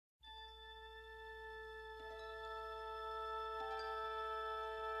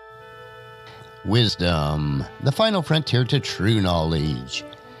Wisdom, the final frontier to true knowledge.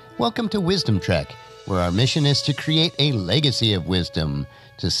 Welcome to Wisdom Trek, where our mission is to create a legacy of wisdom,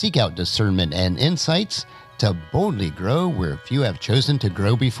 to seek out discernment and insights, to boldly grow where few have chosen to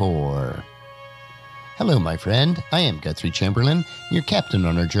grow before. Hello, my friend. I am Guthrie Chamberlain, your captain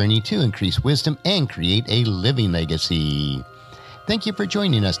on our journey to increase wisdom and create a living legacy. Thank you for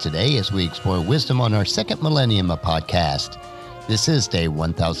joining us today as we explore wisdom on our second millennium podcast. This is day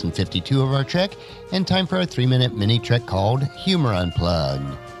 1052 of our trek, and time for our 3-minute mini trek called Humor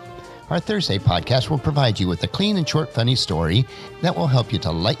Unplugged. Our Thursday podcast will provide you with a clean and short funny story that will help you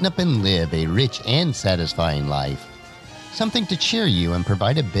to lighten up and live a rich and satisfying life. Something to cheer you and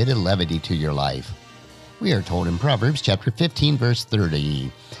provide a bit of levity to your life. We are told in Proverbs chapter 15, verse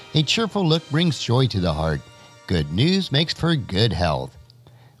 30, "A cheerful look brings joy to the heart. Good news makes for good health."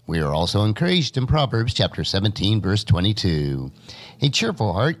 We are also encouraged in Proverbs chapter 17, verse 22. "A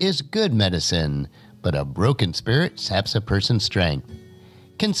cheerful heart is good medicine, but a broken spirit saps a person's strength."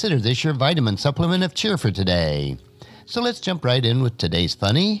 Consider this your vitamin supplement of cheer for today. So let's jump right in with today's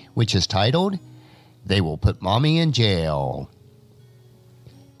funny, which is titled, "They Will Put Mommy in Jail."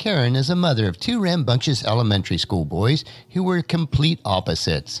 Karen is a mother of two rambunctious elementary school boys who were complete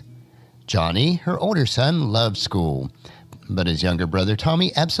opposites. Johnny, her older son, loves school, but his younger brother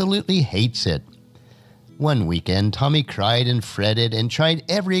Tommy absolutely hates it. One weekend, Tommy cried and fretted and tried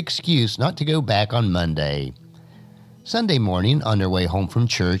every excuse not to go back on Monday. Sunday morning, on their way home from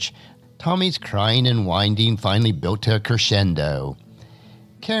church, Tommy's crying and whining finally built to a crescendo.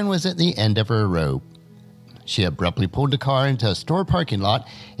 Karen was at the end of her rope. She abruptly pulled the car into a store parking lot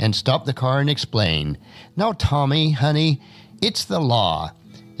and stopped the car and explained, "Now, Tommy, honey, it's the law.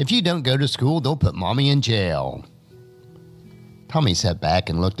 If you don't go to school, they'll put Mommy in jail." Tommy sat back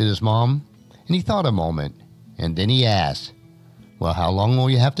and looked at his mom, and he thought a moment, and then he asked, "Well, how long will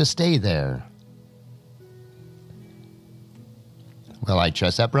you have to stay there?" Well, I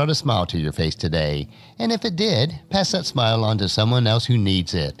trust that brought a smile to your face today, and if it did, pass that smile on to someone else who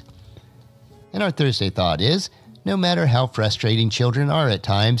needs it. And our Thursday thought is, no matter how frustrating children are at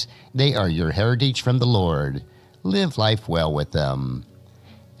times, they are your heritage from the Lord. Live life well with them.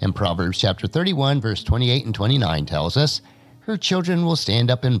 And Proverbs chapter 31, verse 28 and 29 tells us, "Her children will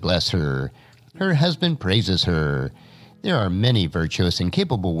stand up and bless her. Her husband praises her. There are many virtuous and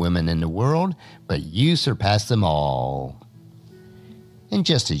capable women in the world, but you surpass them all." And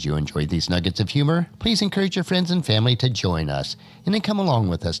just as you enjoy these nuggets of humor, please encourage your friends and family to join us, and then come along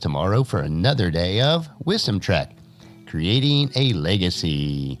with us tomorrow for another day of Wisdom Trek, creating a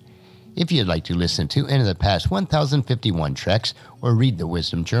legacy. If you'd like to listen to any of the past 1051 treks or read the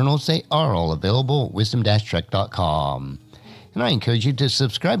Wisdom Journals, they are all available at wisdom-trek.com. And I encourage you to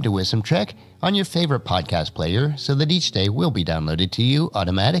subscribe to Wisdom Trek on your favorite podcast player so that each day will be downloaded to you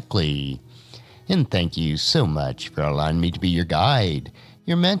automatically. And thank you so much for allowing me to be your guide,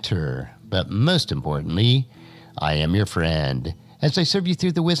 your mentor, but most importantly, I am your friend as I serve you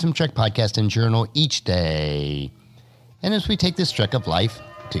through the Wisdom Trek podcast and journal each day. And as we take this trek of life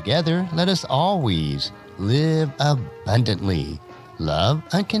together, let us always live abundantly, love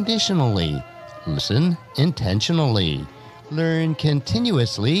unconditionally, listen intentionally, learn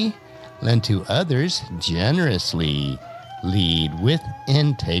continuously, lend to others generously, lead with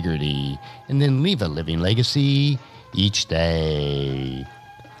integrity, and then leave a living legacy each day.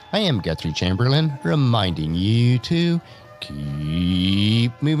 I am Guthrie Chamberlain, reminding you to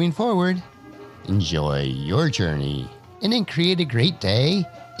keep moving forward, enjoy your journey, and then create a great day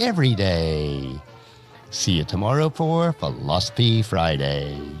every day. See you tomorrow for Philosophy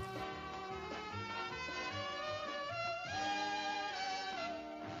Friday.